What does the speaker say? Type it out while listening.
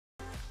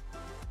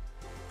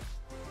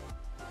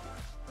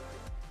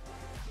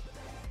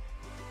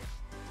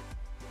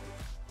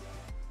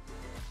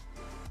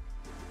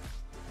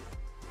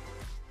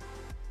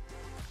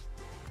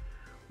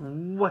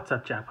What's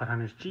up, Jackpot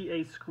Hunters?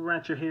 GA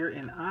Scratcher here,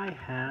 and I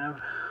have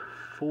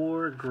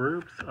 4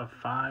 groups of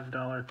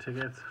 $5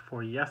 tickets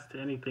for Yes to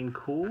Anything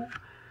Cool.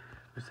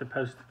 We're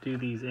supposed to do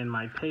these in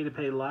my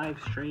pay-to-pay live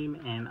stream,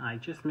 and I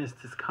just missed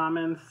his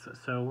comments,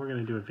 so we're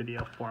going to do a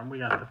video for him. We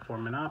got the 4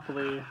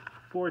 Monopoly,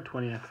 4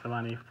 20x the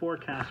money, 4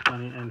 cash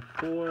money, and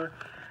 4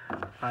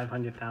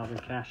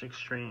 500,000 cash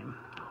extreme.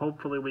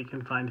 Hopefully we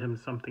can find him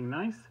something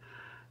nice.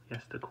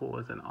 Yes to Cool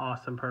is an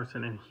awesome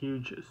person and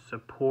huge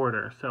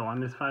supporter. So on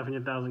this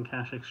 500,000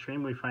 cash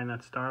extreme, we find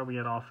that star, we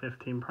get all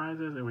 15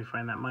 prizes, and we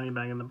find that money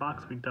bag in the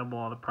box, we double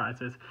all the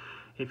prizes.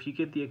 If you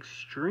get the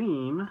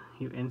extreme,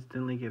 you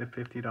instantly get a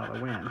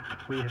 $50 win.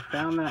 We have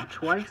found that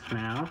twice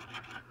now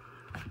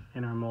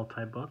in our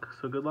multi-book.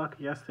 So good luck,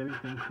 Yes to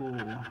Anything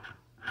Cool.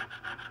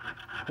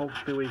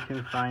 Hopefully we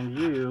can find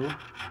you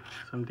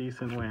some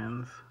decent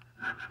wins.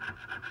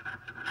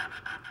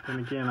 And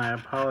again, I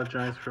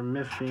apologize for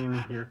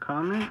missing your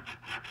comment.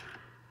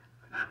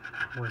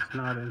 It was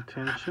not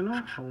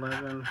intentional.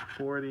 11,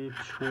 40,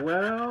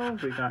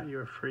 12. We got you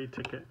a free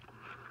ticket.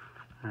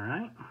 All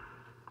right.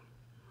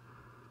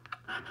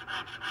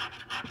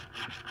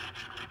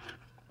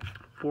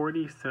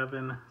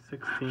 $47,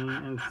 16,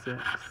 and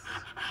 6.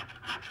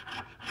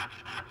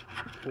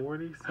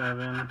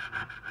 47,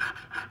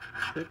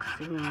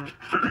 16,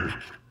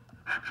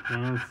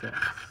 and 6.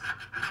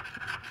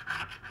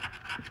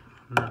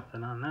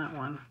 Nothing on that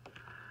one.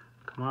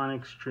 Come on,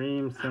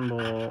 extreme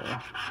symbol.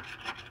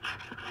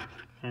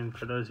 And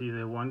for those of you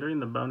that are wondering,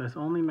 the bonus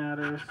only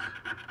matters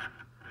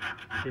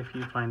if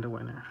you find a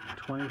winner.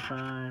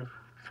 25.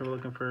 So we're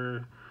looking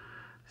for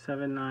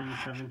 7, 9,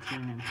 17,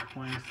 and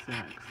 26.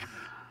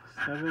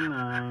 7,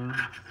 9,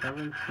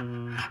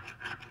 17,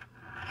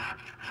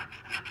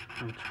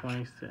 and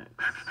 26.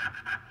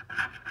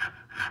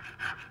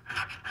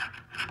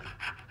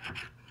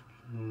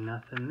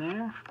 Nothing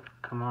there.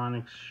 Come on,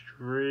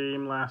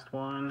 extreme, last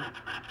one.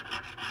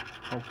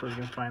 Hopefully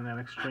we can find that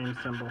extreme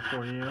symbol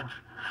for you.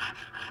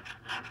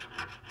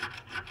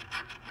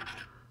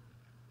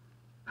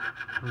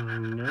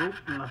 Nope,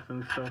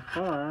 nothing so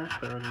far.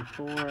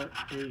 34,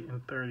 8,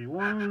 and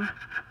 31.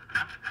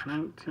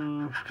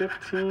 19,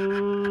 15,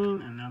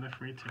 another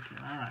free ticket.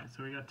 Alright,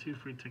 so we got 2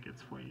 free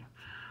tickets for you.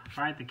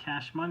 Alright, the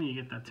cash money,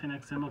 you get that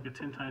 10x symbol, get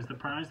 10 times the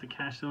prize. The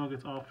cash symbol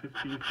gets all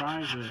 15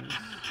 prizes.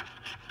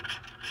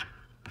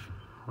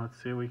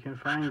 Let's see if we can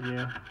find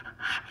you.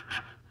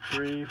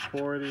 3,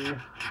 40,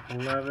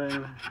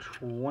 11,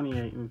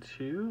 28, and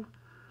 2.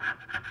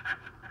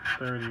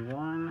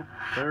 31,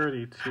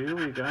 32.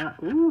 We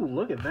got, ooh,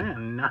 look at that.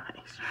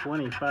 Nice.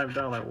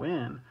 $25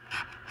 win.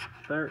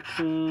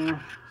 13,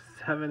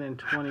 7, and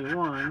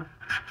 21.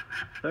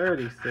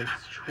 36,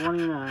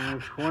 29,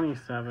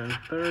 27,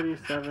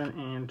 37,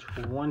 and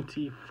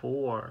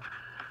 24.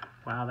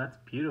 Wow, that's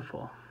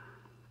beautiful.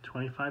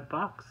 25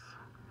 bucks.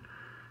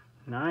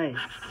 Nice.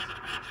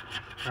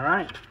 All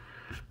right.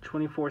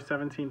 24,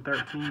 17,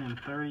 13, and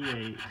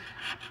 38.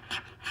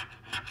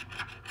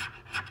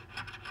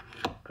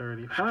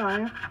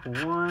 35,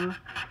 1,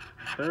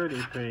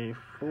 33,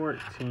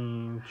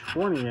 14,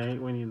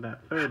 28. We need that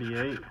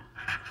 38.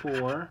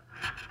 4,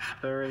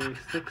 30,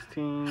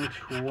 16,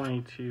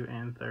 22,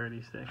 and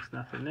 36.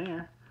 Nothing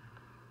there.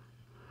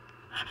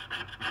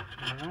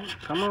 All right,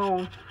 come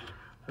on.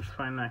 Let's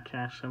find that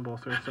cash symbol.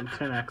 So there's some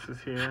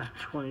 10X's here.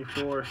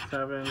 24,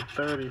 7,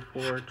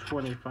 34,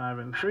 25,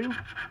 and 3.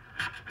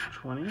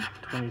 20,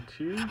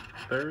 22,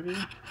 30,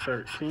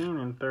 13,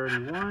 and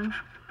 31.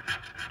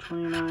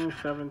 29,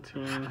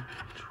 17,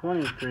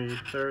 23,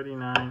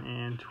 39,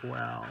 and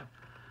 12.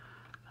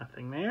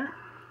 Nothing there.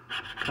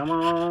 Come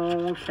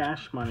on,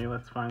 cash money.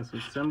 Let's find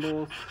some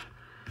symbols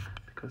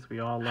because we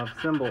all love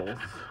symbols.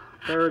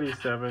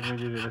 37, we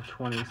did a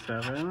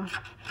 27.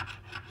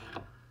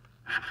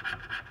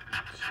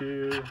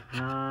 2,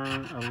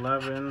 9,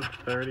 11,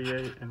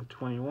 38, and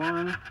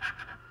 21.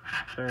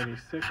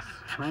 36,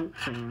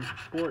 19,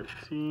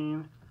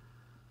 14.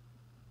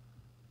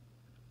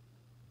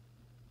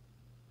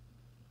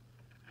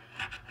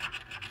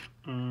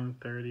 And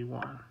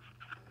 31.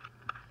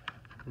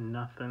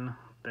 Nothing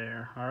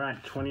there.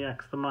 Alright,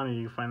 20x the money.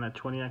 You find that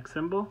 20x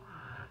symbol,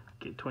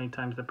 get 20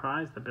 times the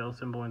prize. The bill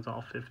symbol wins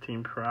all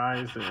 15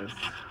 prizes.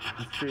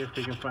 Let's see if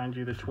we can find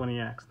you the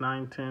 20x.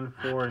 9, 10,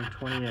 4, and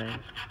 28.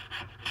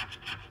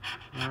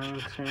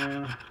 9,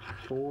 10,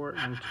 4,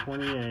 and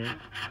 28.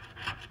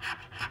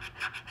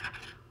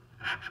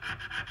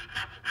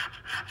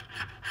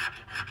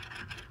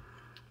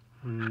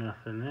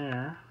 Nothing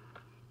there.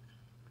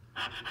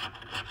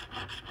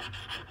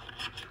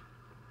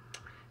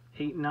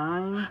 8,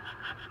 9,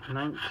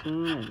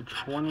 19, and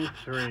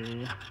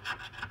 23.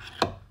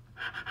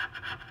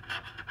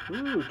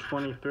 Ooh,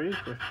 23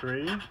 for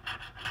 3.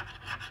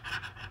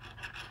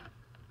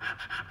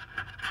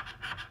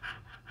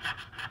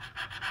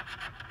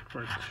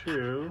 For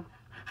 2.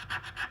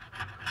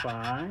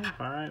 5.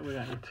 Alright, we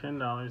got you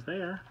 $10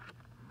 there.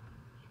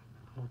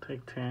 We'll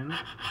take 10.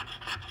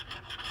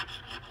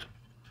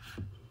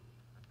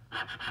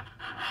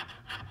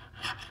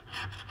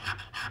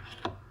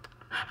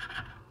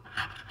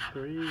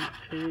 3,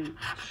 8,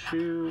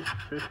 2,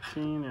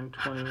 15, and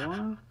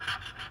 21.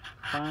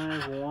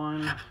 5,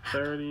 1,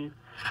 30,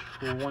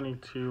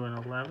 22,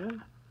 and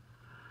 11.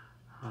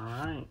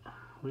 Alright,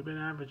 we've been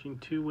averaging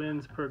 2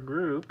 wins per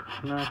group.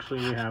 No, actually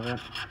we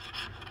haven't.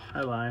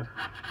 I lied.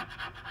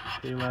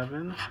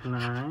 11,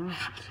 9,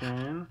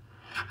 10,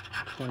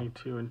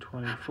 22, and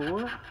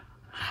 24.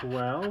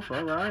 12,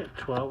 alright.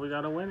 12, we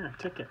got a winner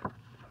ticket.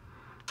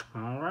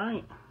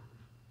 Alright.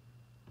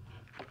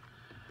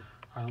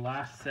 Our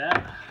last set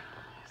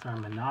is our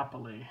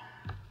Monopoly.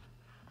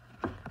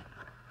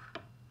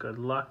 Good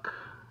luck,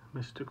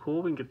 Mr.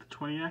 Cool. We can get the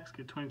 20x,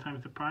 get 20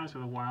 times the prize, or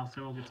the wild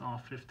symbol gets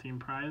all 15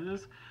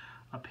 prizes.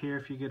 Up here,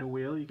 if you get a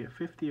wheel, you get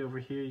 50. Over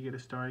here, you get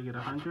a star, you get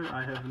 100.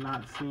 I have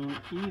not seen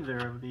either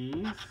of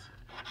these,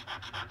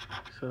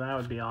 so that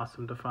would be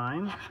awesome to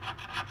find.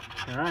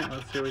 All right,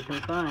 let's see what we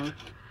can find.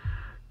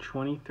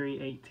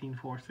 23, 18,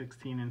 4,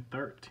 16, and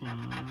 13.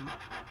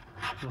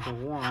 With a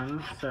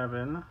 1,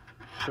 7,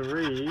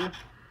 3,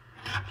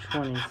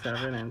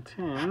 27, and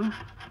 10.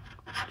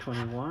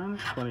 21,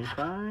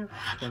 25,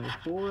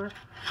 24,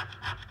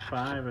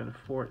 5, and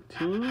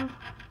 14,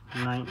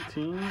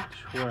 19,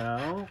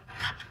 12,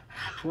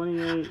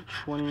 28,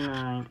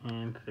 29,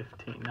 and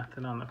 15.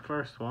 Nothing on the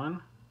first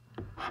one.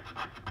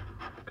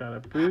 Got a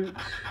boot,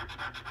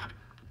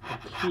 a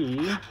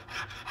key,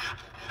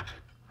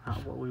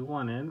 not what we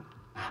wanted.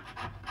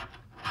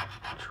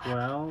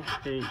 12,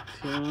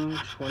 18,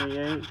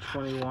 28,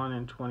 21,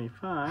 and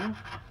 25.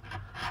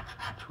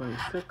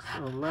 26,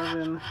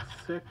 11,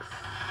 6,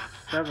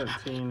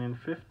 17, and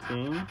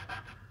 15.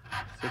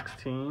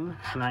 16,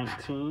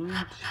 19,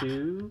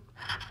 2,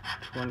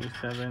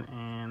 27,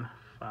 and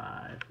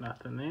 5.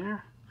 Nothing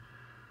there.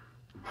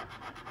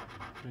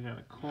 We got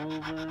a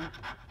clover,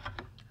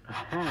 a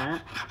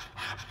hat.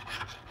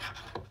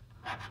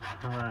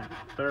 Alright,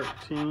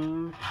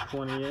 13,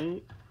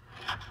 28,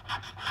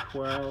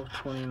 12,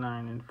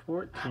 29, and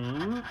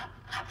 14.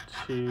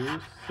 2,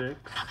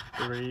 6,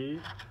 3,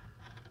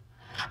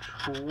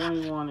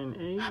 21, and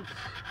 8.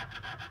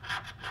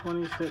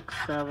 26,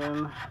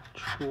 7,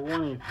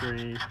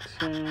 23,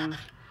 10,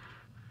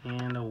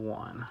 and a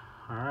 1.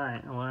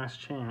 Alright,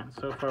 last chance.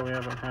 So far we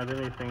haven't had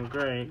anything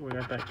great. We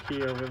got that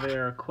key over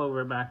there, a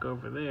clover back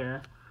over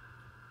there.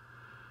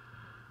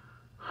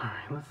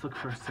 Alright, let's look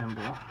for a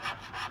symbol.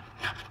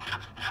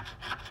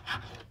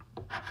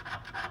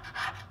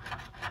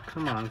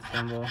 Come on,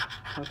 symbol.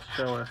 Let's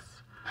show us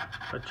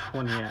a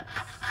 20x.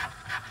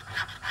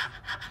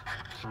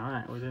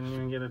 Alright, we didn't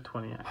even get a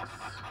 20x.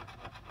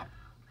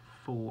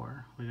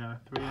 4. We got a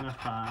 3 and a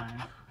 5.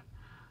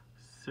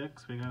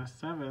 6. We got a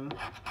 7.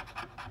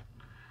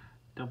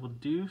 Double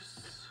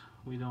deuce.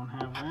 We don't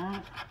have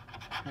that.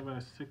 How about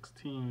a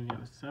 16? We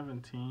got a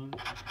 17.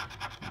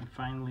 And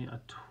finally a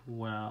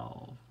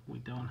 12. We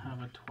don't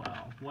have a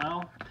 12.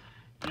 Well,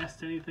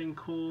 guessed anything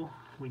cool?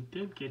 We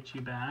did get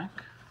you back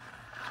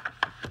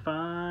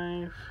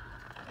 5,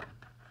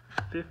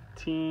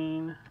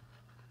 15,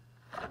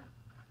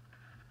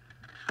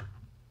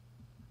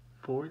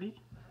 40.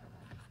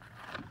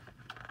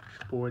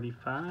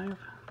 45,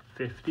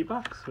 50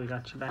 bucks. We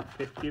got you back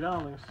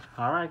 $50.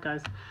 All right,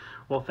 guys.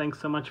 Well, thanks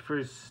so much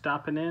for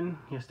stopping in.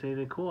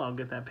 Yesterday, cool. I'll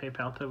get that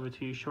PayPal over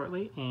to you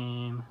shortly,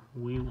 and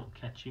we will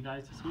catch you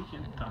guys this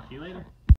weekend. Talk to you later.